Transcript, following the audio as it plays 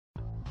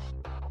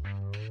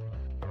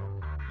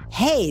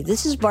Hey,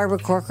 this is Barbara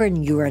Corcoran,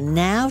 and you are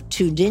now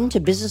tuned in to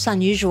Business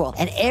Unusual.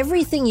 And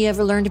everything you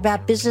ever learned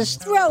about business,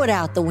 throw it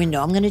out the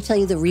window. I'm going to tell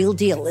you the real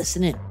deal.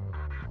 Listen in.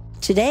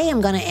 Today,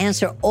 I'm going to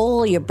answer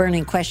all your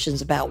burning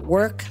questions about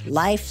work,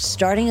 life,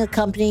 starting a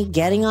company,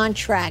 getting on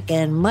track,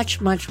 and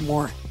much, much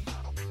more.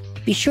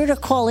 Be sure to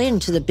call in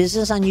to the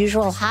Business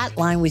Unusual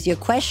hotline with your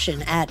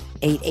question at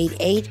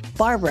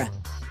 888-BARBARA.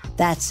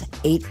 That's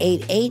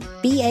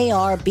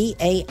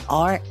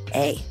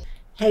 888-BARBARA.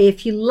 Hey,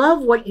 if you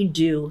love what you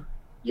do,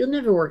 you'll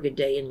never work a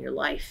day in your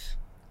life.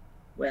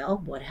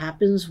 Well, what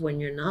happens when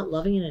you're not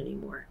loving it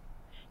anymore?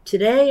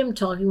 Today, I'm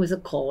talking with a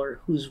caller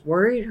who's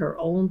worried her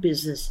own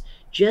business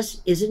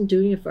just isn't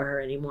doing it for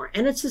her anymore,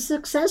 and it's a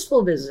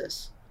successful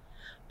business.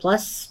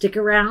 Plus, stick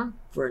around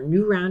for a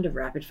new round of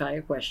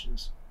rapid-fire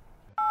questions.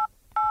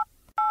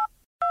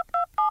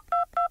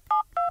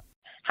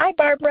 Hi,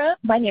 Barbara.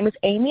 My name is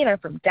Amy, and I'm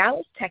from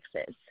Dallas,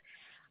 Texas.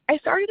 I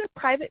started a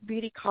private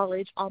beauty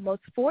college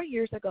almost 4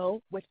 years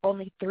ago with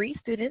only 3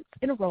 students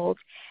enrolled,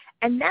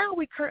 and now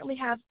we currently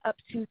have up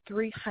to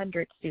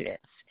 300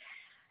 students.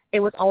 It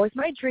was always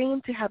my dream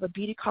to have a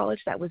beauty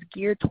college that was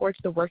geared towards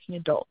the working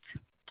adult.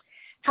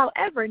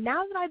 However,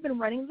 now that I've been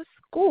running the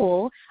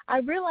school, I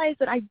realize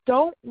that I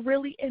don't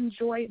really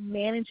enjoy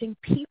managing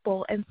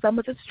people and some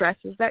of the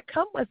stresses that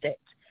come with it.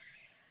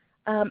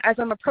 As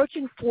I'm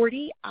approaching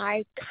 40,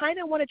 I kind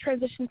of want to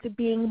transition to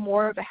being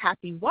more of a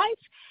happy wife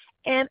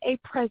and a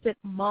present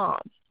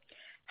mom.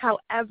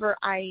 However,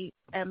 I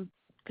am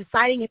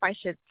deciding if I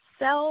should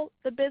sell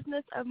the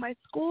business of my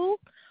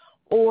school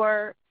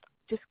or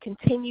just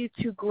continue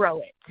to grow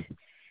it.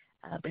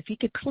 If you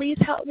could please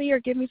help me or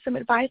give me some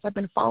advice. I've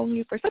been following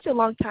you for such a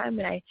long time,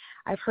 and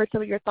I've heard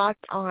some of your thoughts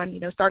on,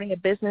 starting a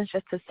business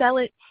just to sell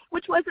it,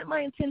 which wasn't my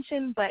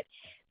intention, but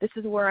this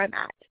is where I'm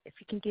at. If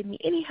you can give me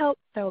any help,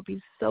 that would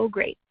be so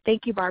great.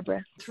 Thank you,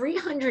 Barbara.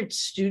 300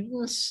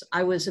 students.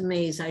 I was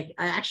amazed. I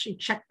actually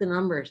checked the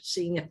number,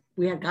 seeing if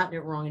we had gotten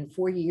it wrong in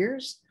 4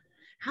 years.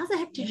 How the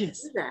heck did you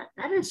do that?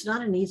 That is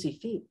not an easy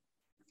feat.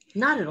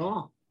 Not at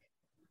all.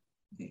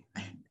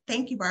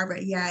 Thank you,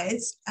 Barbara. Yeah,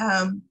 it's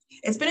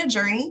been a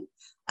journey.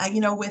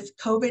 With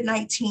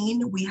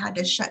COVID-19, we had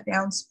to shut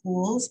down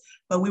schools,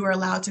 but we were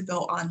allowed to go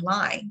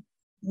online,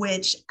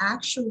 which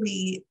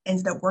actually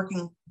ended up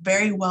working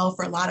very well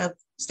for a lot of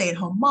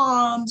stay-at-home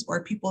moms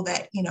or people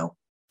that,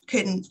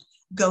 couldn't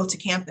go to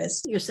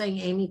campus. You're saying,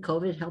 Amy,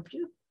 COVID helped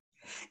you?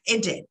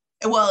 It did.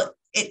 Well,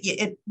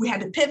 we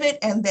had to pivot,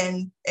 and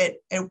then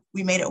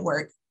we made it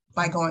work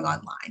by going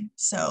online.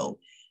 So,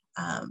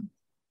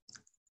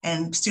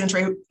 and students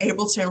were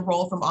able to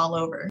enroll from all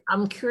over.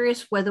 I'm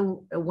curious whether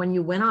when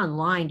you went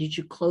online, did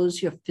you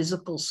close your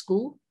physical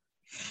school?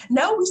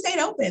 No, we stayed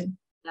open.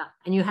 Yeah.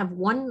 And you have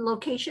one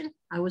location?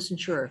 I wasn't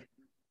sure.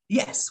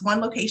 Yes,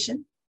 one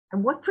location.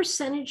 And what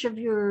percentage of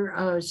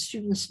your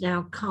students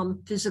now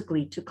come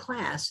physically to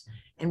class,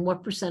 and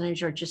what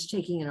percentage are just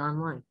taking it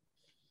online?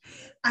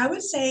 I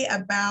would say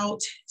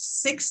about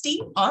 60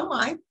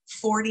 online,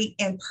 40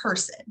 in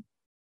person.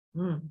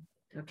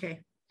 Okay,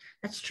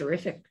 that's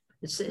terrific.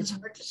 It's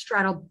hard to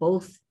straddle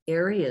both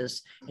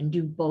areas and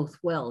do both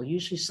well.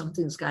 Usually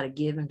something's got to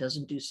give and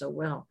doesn't do so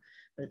well,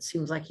 but it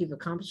seems like you've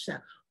accomplished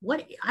that.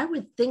 What I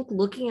would think,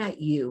 looking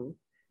at you,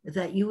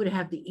 that you would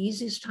have the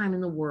easiest time in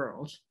the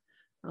world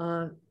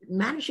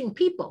managing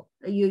people.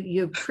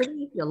 You're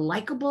pretty, you're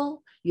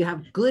likable, you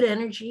have good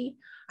energy.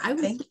 I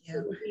would think it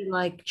would be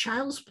like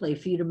child's play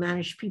for you to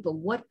manage people.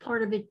 What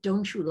part of it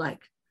don't you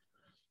like?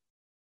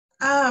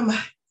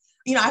 I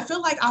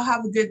feel like I'll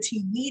have a good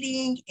team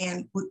meeting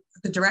and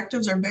the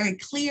directives are very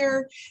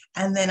clear.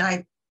 And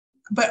then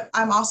but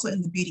I'm also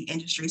in the beauty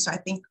industry. So I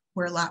think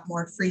we're a lot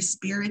more free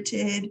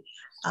spirited.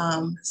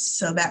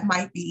 So that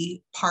might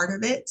be part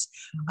of it.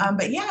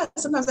 But yeah,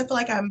 sometimes I feel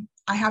like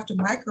I have to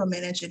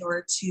micromanage in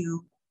order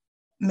to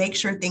make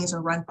sure things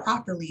are run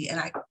properly. And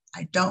I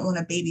don't want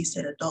to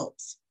babysit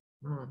adults.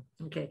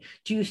 Okay.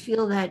 Do you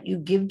feel that you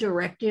give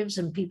directives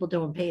and people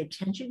don't pay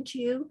attention to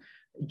you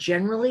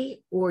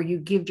generally, or you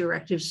give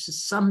directives to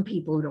some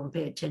people who don't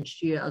pay attention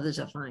to you, others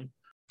are fine?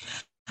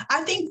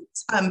 I think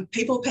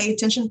people pay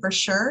attention for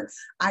sure.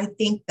 I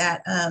think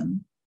that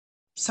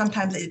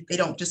sometimes they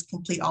don't just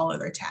complete all of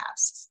their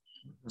tasks.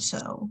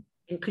 So,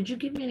 and could you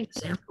give me an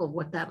example of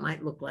what that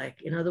might look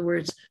like? In other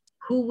words,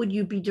 who would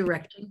you be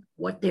directing,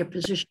 what their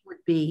position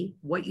would be,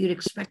 what you'd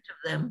expect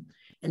of them,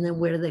 and then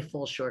where do they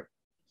fall short?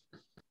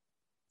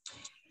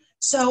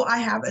 So I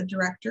have a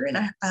director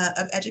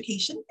of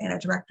education and a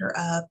director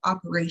of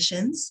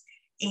operations.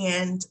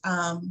 And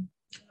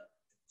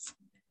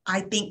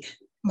I think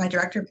my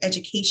director of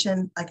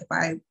education, like if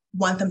I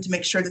want them to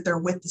make sure that they're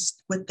with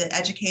the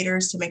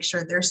educators to make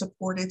sure they're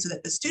supported so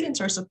that the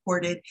students are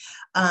supported.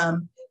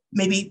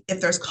 Maybe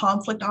if there's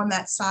conflict on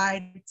that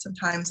side,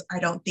 sometimes I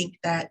don't think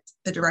that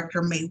the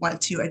director may want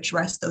to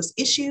address those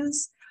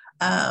issues.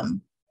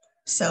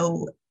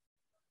 So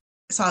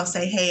I'll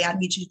say, hey, I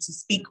need you to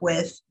speak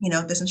with,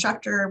 this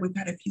instructor. We've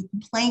had a few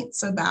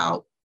complaints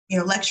about,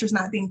 lectures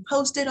not being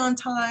posted on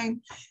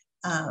time,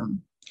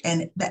 and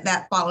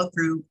that follow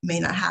through may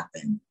not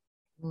happen.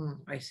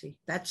 I see.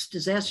 That's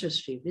disastrous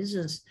for your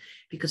business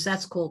because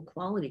that's called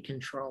quality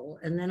control.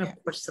 And then, of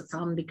course, the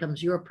problem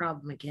becomes your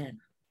problem again.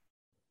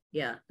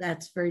 Yeah,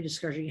 that's very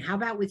discouraging. How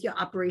about with your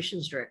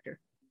operations director?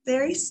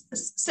 Very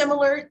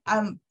similar.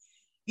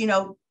 You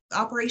know,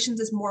 operations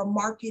is more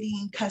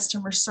marketing,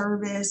 customer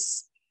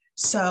service.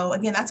 So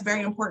again, that's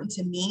very important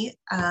to me.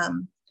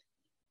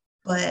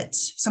 But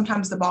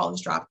sometimes the ball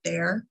is dropped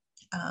there.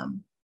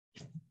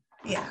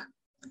 Yeah.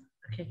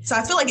 Okay. So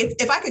I feel like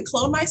if I could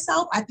clone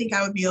myself, I think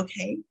I would be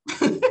okay.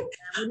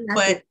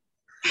 But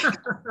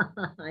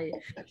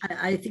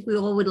I think we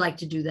all would like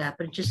to do that,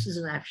 but it just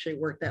doesn't actually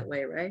work that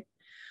way, right?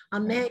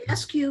 May I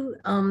ask you,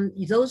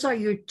 those are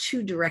your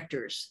two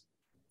directors.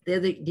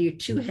 They're your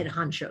two head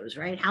honchos,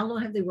 right? How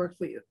long have they worked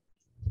for you?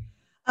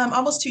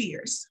 Almost 2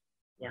 years.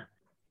 Yeah.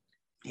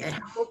 And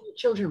how old are your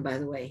children, by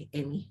the way,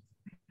 Amy?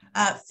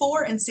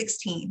 4 and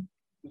 16.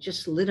 You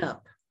just lit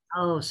up.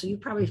 Oh, so you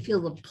probably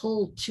feel the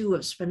pull too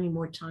of spending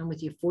more time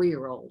with your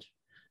 4-year-old,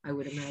 I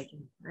would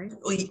imagine, right?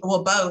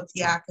 Well, both,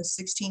 yeah, because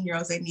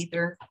 16-year-olds, they need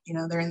their, you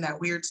know, they're in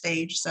that weird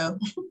stage. So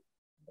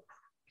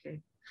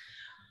okay.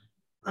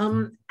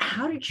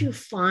 How did you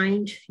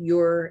find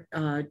your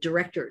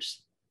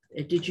directors?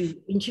 Did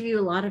you interview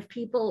a lot of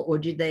people, or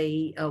did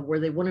they were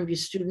they one of your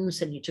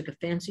students and you took a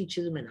fancy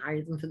to them and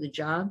hired them for the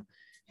job?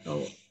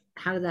 Oh,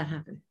 how did that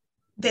happen?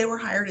 They were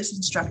hired as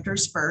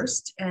instructors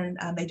first, and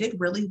they did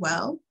really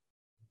well.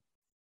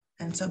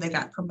 And so they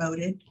got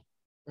promoted.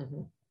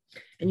 Mm-hmm.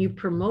 And you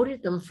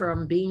promoted them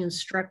from being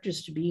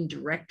instructors to being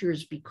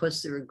directors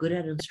because they were good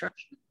at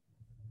instruction?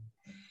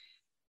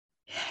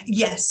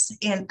 Yes.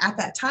 And at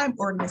that time,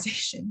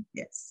 organization,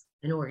 yes.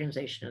 An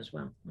organization as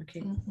well. Okay.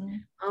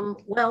 Mm-hmm.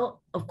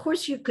 Well, of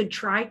course, you could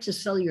try to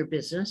sell your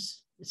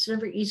business. It's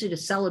never easy to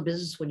sell a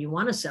business when you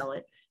want to sell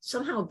it.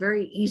 Somehow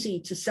very easy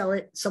to sell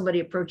it.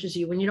 Somebody approaches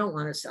you when you don't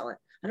want to sell it.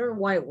 I don't know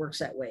why it works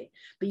that way,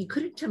 but you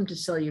could attempt to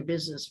sell your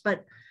business.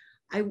 But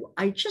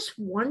I just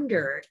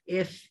wonder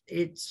if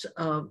it's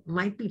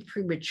might be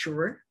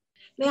premature.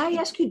 May I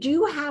ask you, do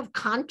you have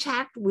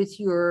contact with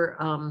your,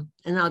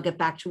 and I'll get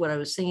back to what I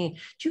was saying,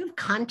 do you have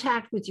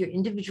contact with your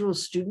individual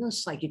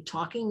students, like you're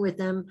talking with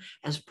them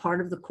as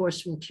part of the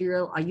course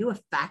material? Are you a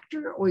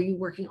factor, or are you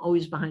working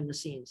always behind the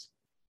scenes?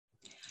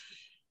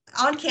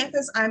 On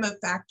campus, I'm a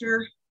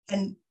factor.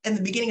 And in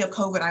the beginning of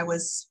COVID, I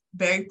was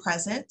very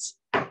present.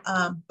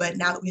 But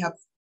now that we have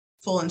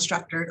full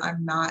instructors,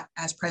 I'm not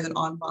as present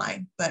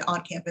online, but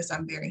on campus,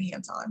 I'm very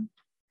hands-on.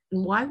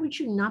 And why would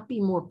you not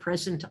be more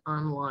present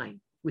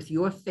online with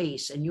your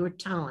face and your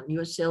talent,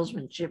 your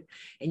salesmanship,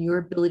 and your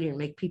ability to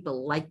make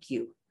people like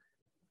you?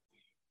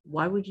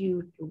 Why do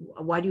you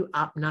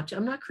opt not to?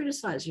 I'm not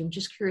criticizing you. I'm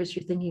just curious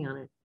your thinking on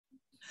it.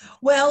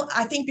 Well,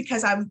 I think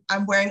because I'm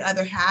wearing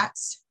other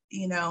hats,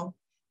 you know,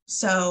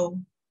 so,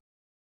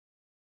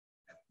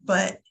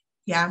 but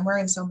yeah, I'm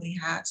wearing so many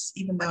hats,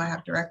 even though I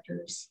have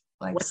directors,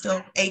 like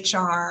still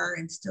HR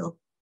and still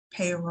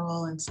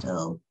payroll and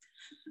still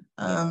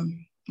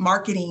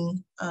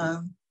marketing.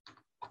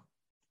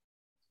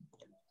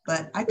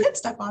 But I could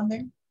step on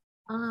there.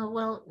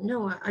 Well,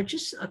 no,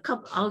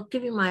 I'll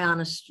give you my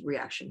honest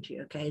reaction to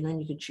you, okay? And then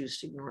you can choose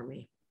to ignore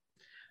me.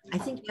 I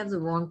think you have the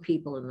wrong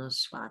people in those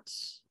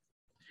spots.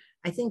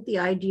 I think the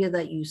idea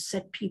that you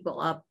set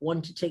people up,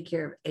 one to take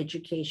care of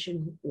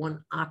education,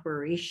 one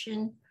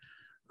operation,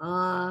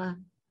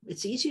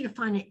 it's easy to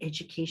find an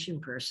education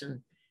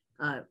person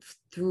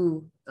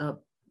through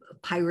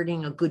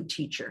pirating a good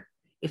teacher.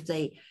 If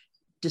they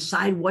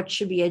decide what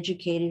should be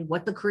educated,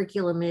 what the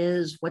curriculum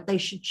is, what they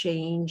should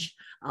change,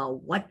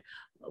 what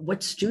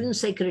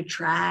students they could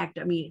attract.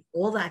 I mean,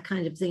 all that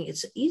kind of thing.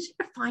 It's easy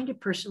to find a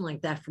person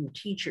like that from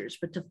teachers,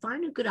 but to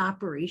find a good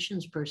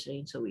operations person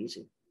ain't so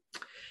easy.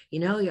 You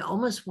know, you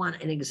almost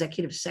want an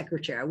executive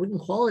secretary. I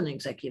wouldn't call it an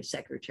executive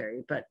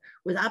secretary, but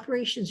with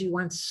operations, you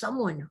want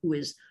someone who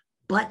is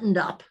buttoned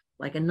up,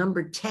 like a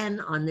number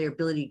 10 on their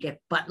ability to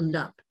get buttoned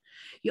up.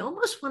 You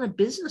almost want a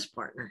business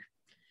partner,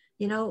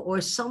 you know, or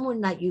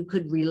someone that you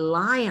could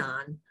rely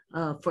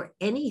on for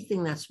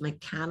anything that's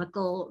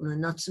mechanical and the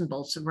nuts and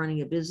bolts of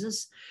running a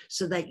business,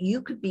 so that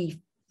you could be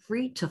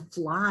free to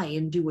fly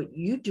and do what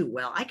you do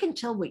well. I can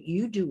tell what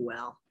you do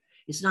well.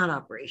 It's not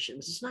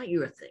operations. It's not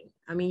your thing.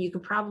 I mean, you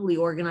could probably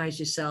organize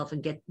yourself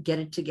and get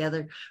it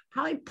together.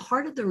 Probably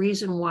part of the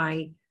reason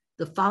why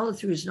the follow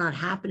through is not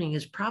happening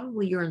is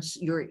probably your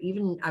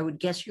even, I would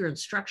guess your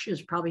instruction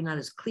is probably not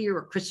as clear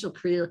or crystal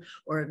clear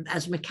or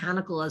as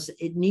mechanical as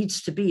it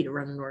needs to be to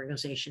run an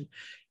organization.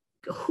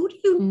 Who do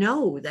you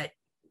know that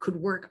could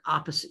work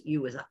opposite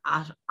you with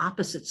an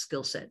opposite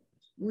skill set?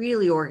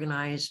 Really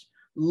organized,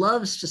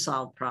 loves to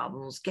solve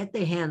problems, get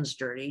their hands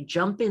dirty,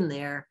 jump in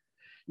there.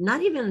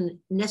 Not even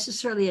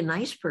necessarily a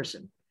nice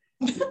person.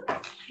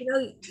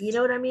 You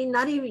know what I mean?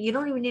 You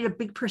don't even need a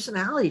big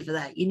personality for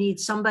that. You need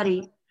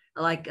somebody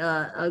like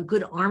a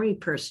good Army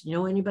person. You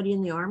know anybody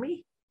in the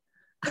Army?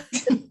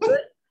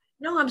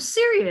 No, I'm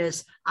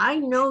serious. I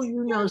know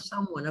you know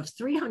someone. Of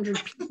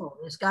 300 people,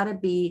 there's got to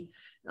be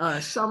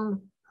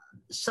some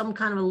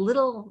kind of a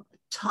little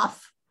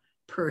tough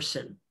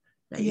person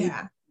that you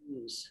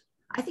use.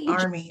 I think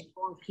Army.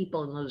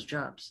 people in those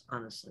jobs,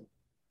 honestly.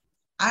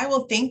 I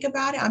will think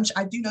about it.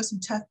 I do know some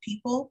tough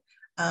people.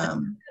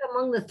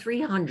 Among the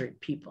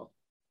 300 people,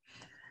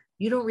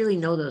 you don't really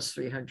know those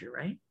 300,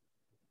 right?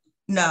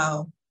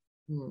 No.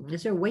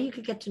 Is there a way you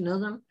could get to know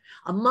them?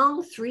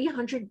 Among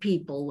 300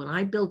 people, when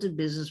I built a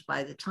business,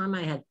 by the time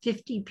I had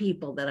 50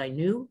 people that I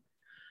knew,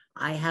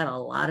 I had a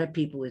lot of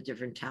people with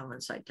different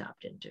talents I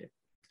tapped into.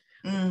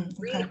 Okay.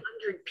 300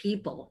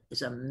 people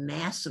is a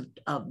mass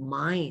of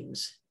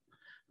minds.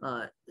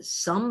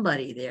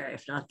 Somebody there,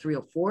 if not 3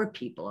 or 4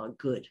 people, are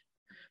good.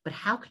 But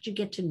how could you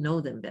get to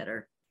know them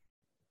better?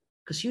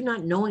 Because you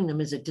not knowing them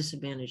is a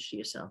disadvantage to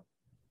yourself.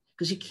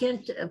 Because you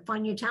can't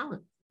find your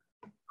talent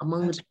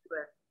among the people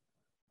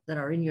that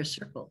are in your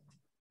circle.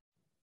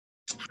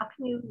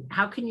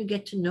 How can you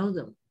get to know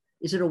them?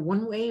 Is it a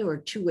one-way or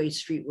a two-way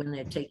street when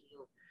they're taking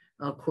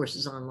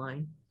courses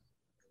online?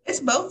 It's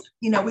both.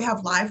 You know, we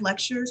have live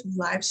lectures, we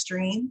live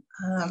stream.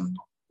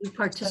 You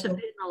participate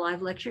in the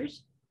live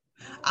lectures?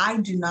 I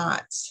do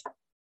not.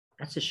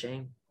 That's a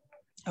shame.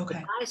 Okay.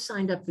 If I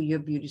signed up for your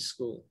beauty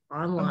school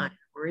online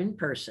or in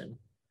person,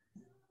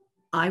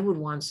 I would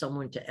want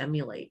someone to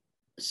emulate,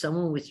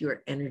 someone with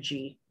your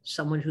energy,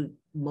 someone who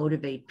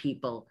motivate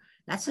people.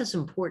 That's as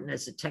important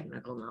as the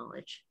technical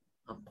knowledge,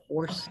 of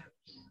course. Okay.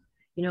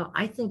 You know,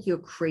 I think you're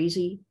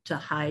crazy to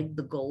hide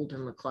the gold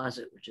in the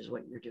closet, which is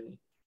what you're doing.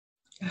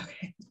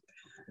 Okay.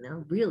 You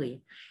know,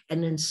 really.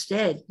 And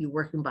instead, you're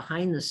working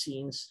behind the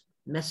scenes,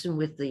 messing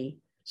with the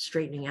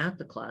straightening out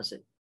the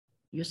closet.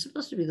 You're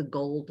supposed to be the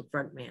gold, the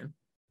front man,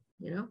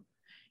 you know,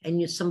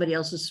 and somebody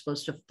else is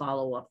supposed to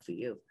follow up for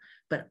you.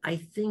 But I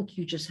think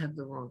you just have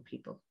the wrong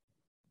people.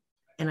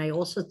 And I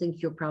also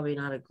think you're probably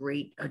not a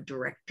great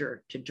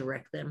director to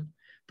direct them,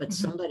 but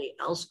somebody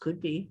else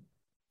could be.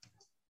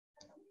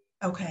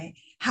 Okay.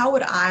 How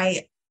would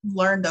I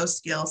learn those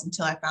skills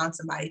until I found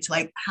somebody to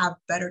like have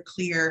better,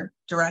 clear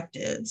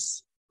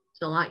directives?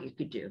 It's a lot you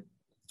could do.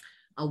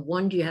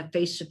 One, do you have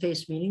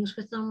face-to-face meetings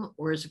with them,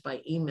 or is it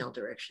by email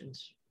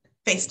directions?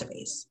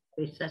 Face-to-face.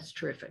 That's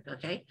terrific.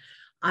 Okay.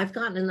 I've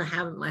gotten in the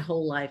habit my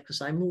whole life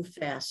because I move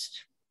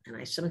fast and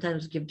I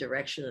sometimes give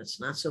direction that's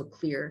not so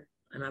clear.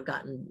 And I've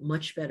gotten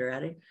much better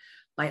at it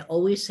by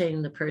always saying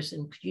to the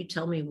person, could you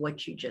tell me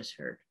what you just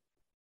heard?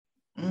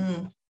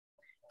 If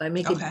I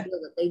make a deal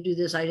that they do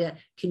this,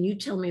 can you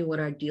tell me what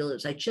our deal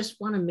is? I just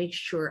want to make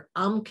sure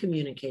I'm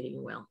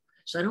communicating well.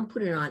 So I don't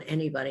put it on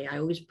anybody. I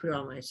always put it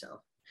on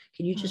myself.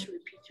 Can you just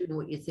repeat to me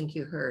what you think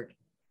you heard?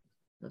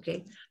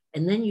 Okay.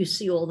 And then you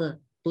see all the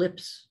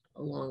blips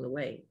along the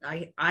way.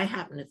 I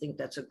happen to think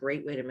that's a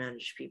great way to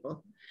manage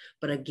people.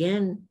 But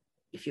again,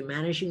 if you're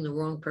managing the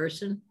wrong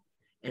person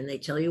and they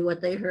tell you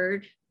what they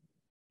heard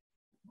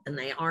and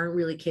they aren't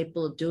really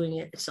capable of doing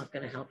it, it's not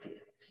going to help you.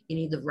 You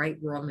need the right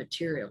raw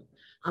material.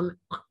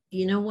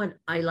 You know what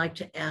I like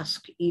to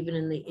ask, even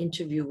in the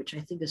interview, which I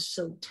think is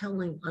so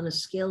telling, on a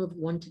scale of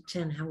 1 to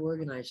 10, how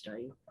organized are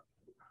you?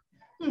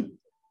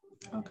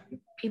 Okay.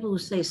 People who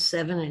say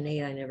 7 and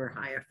 8, I never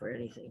hire for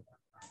anything.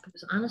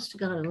 Because honest to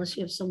God, unless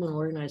you have someone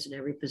organized in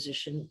every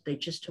position, they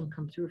just don't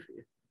come through for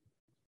you.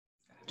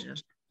 Yeah.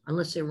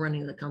 Unless they're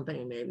running the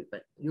company, maybe,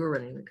 but you're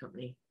running the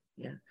company.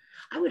 Yeah.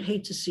 I would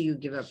hate to see you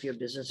give up your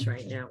business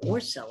right now or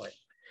sell it,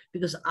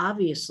 because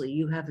obviously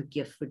you have a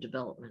gift for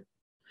development.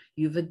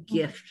 You have a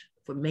gift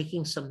for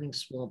making something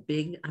small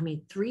big. I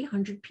mean,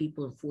 300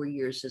 people in 4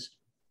 years is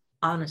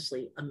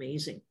honestly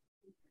amazing.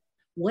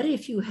 What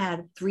if you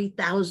had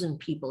 3,000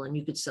 people and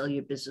you could sell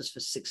your business for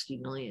 60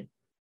 million?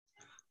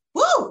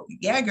 Woo!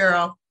 Yeah,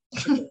 girl.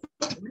 What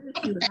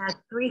if you had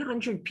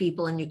 300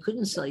 people and you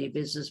couldn't sell your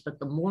business, but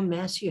the more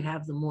mass you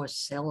have, the more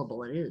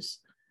sellable it is?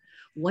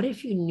 What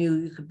if you knew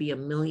you could be a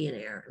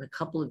millionaire in a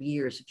couple of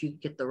years if you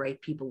could get the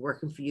right people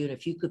working for you, and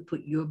if you could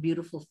put your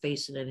beautiful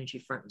face and energy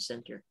front and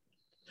center?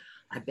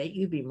 I bet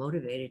you'd be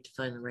motivated to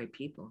find the right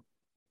people.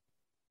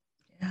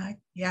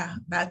 Yeah,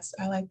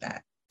 I like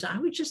that. So I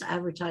would just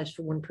advertise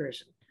for one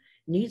person.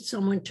 Need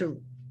someone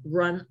to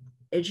run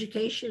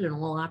education and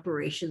all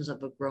operations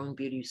of a growing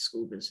beauty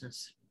school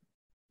business.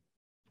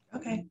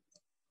 Okay.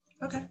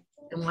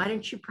 And why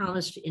don't you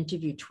promise to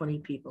interview 20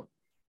 people?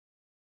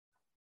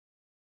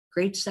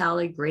 Great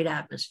salary, great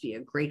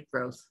atmosphere, great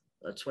growth.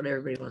 That's what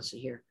everybody wants to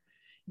hear.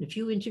 And if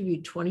you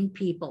interview 20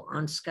 people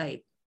on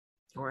Skype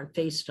or on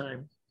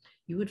FaceTime,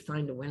 you would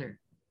find a winner.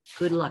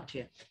 Good luck to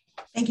you.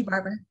 Thank you,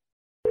 Barbara.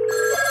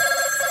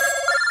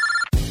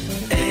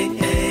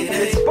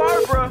 It's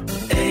Barbara.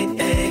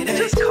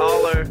 Just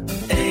call her.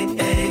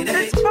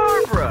 It's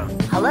Barbara.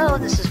 Hello,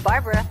 this is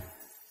Barbara.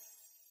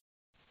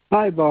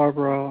 Hi,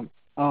 Barbara.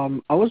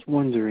 I was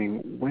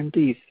wondering, when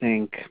do you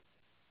think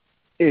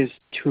is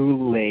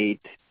too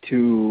late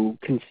to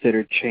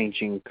consider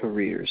changing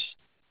careers?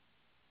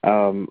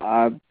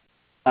 I'm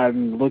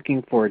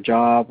looking for a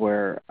job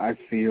where I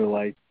feel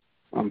like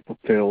I'm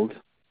fulfilled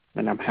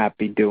and I'm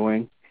happy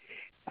doing,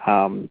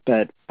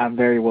 but I'm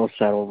very well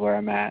settled where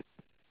I'm at.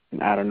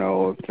 And I don't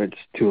know if it's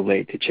too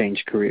late to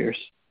change careers.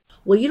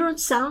 Well, you don't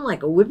sound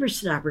like a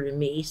whippersnapper to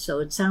me, so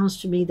it sounds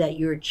to me that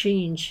your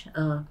change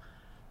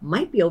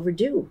might be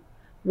overdue.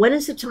 When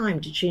is the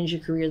time to change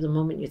your career? The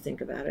moment you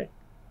think about it.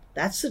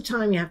 That's the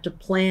time you have to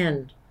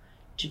plan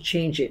to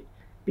change it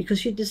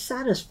because you're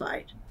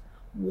dissatisfied.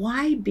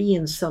 Why be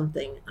in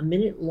something a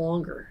minute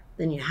longer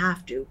than you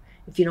have to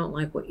if you don't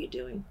like what you're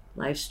doing?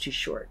 Life's too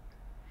short.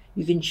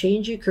 You can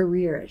change your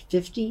career at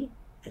 50,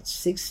 at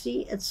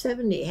 60, at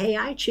 70. Hey,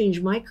 I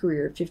changed my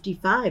career at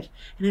 55,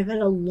 and I've had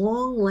a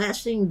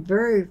long-lasting,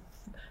 very,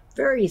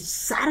 very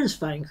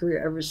satisfying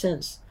career ever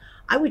since.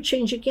 I would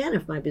change again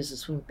if my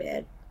business went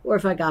bad, or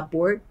if I got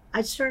bored,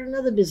 I'd start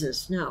another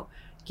business. No,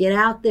 get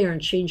out there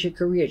and change your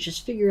career.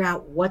 Just figure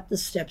out what the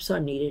steps are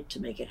needed to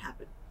make it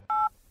happen.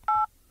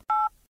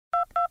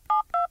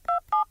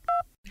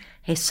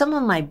 Hey, some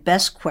of my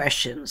best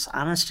questions,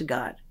 honest to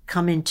God,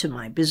 come into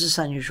my Business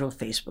Unusual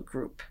Facebook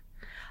group.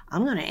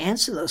 I'm going to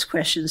answer those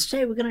questions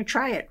today. We're going to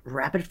try it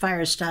rapid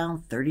fire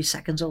style, 30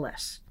 seconds or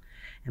less.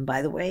 And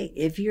by the way,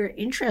 if you're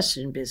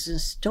interested in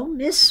business, don't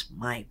miss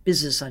my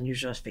Business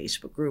Unusual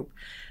Facebook group.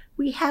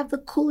 We have the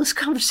coolest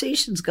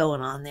conversations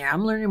going on there.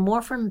 I'm learning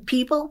more from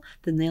people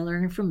than they're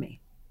learning from me.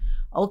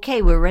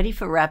 Okay, we're ready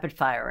for rapid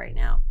fire right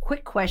now.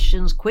 Quick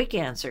questions, quick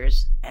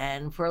answers.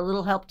 And for a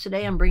little help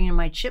today, I'm bringing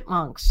my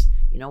chipmunks.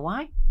 You know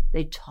why?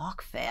 They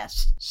talk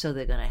fast, so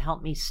they're going to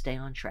help me stay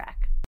on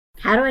track.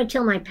 How do I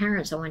tell my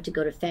parents I want to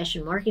go to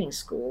fashion marketing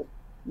school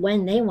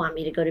when they want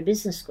me to go to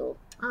business school?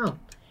 Oh,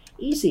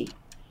 easy.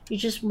 You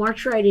just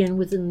march right in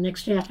within the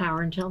next half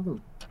hour and tell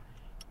them.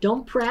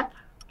 Don't prep,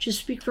 just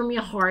speak from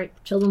your heart.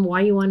 Tell them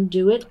why you want to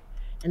do it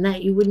and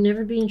that you would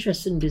never be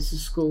interested in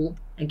business school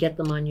and get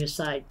them on your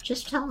side.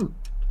 Just tell them.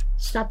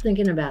 Stop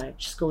thinking about it.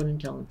 Just go in and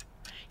tell them.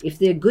 If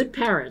they're good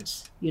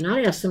parents, you're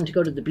not asking them to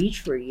go to the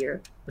beach for a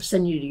year or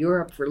send you to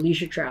Europe for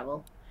leisure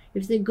travel.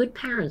 If they're good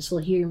parents, they'll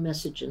hear your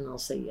message and they'll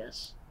say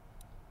yes.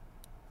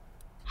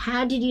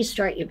 How did you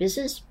start your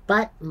business?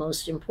 But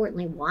most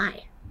importantly,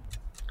 why?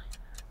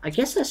 I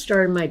guess I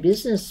started my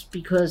business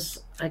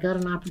because I got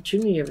an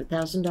opportunity of a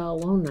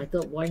 $1,000 loan. And I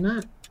thought, why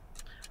not?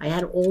 I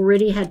had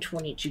already had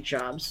 22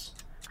 jobs.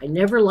 I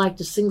never liked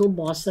a single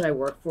boss that I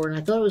worked for, and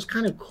I thought it was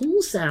kind of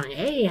cool sounding.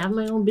 Hey, I have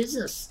my own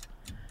business.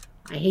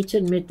 I hate to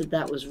admit that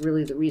that was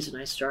really the reason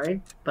I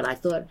started, but I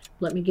thought,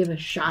 let me give a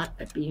shot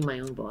at being my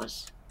own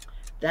boss.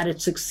 That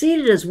it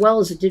succeeded as well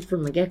as it did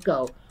from the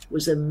get-go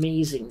was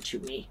amazing to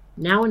me.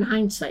 Now in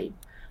hindsight,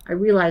 I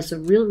realize the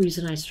real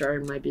reason I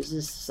started my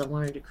business is I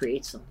wanted to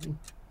create something.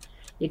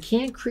 You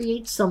can't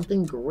create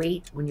something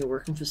great when you're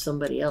working for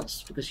somebody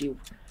else because you're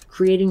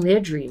creating their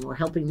dream or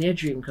helping their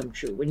dream come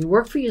true. When you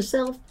work for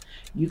yourself,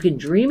 you can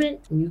dream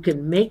it and you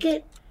can make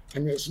it,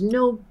 and there's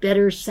no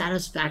better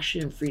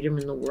satisfaction and freedom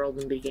in the world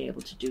than being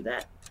able to do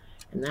that.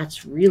 And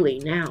that's really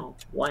now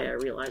why I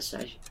realized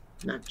I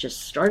not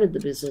just started the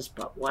business,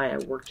 but why I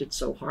worked it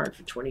so hard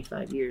for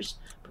 25 years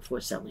before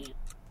selling it.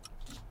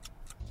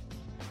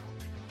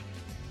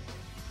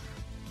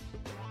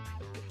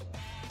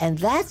 And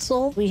that's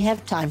all we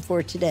have time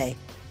for today.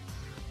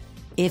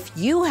 If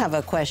you have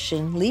a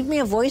question, leave me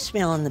a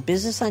voicemail on the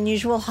Business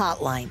Unusual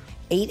hotline,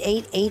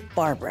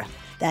 888-BARBARA.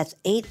 That's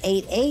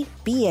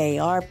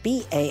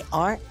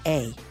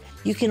 888-BARBARA.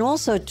 You can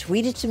also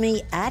tweet it to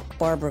me at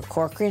Barbara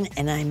Corcoran,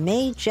 and I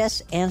may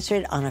just answer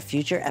it on a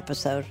future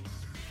episode.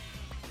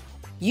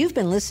 You've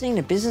been listening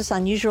to Business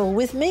Unusual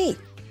with me,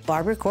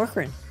 Barbara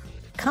Corcoran.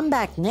 Come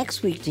back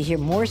next week to hear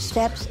more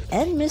steps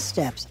and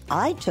missteps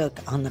I took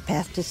on the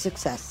path to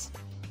success.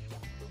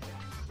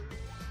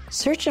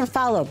 Search and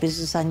follow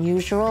Business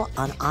Unusual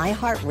on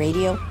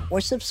iHeartRadio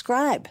or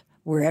subscribe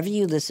wherever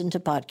you listen to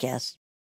podcasts.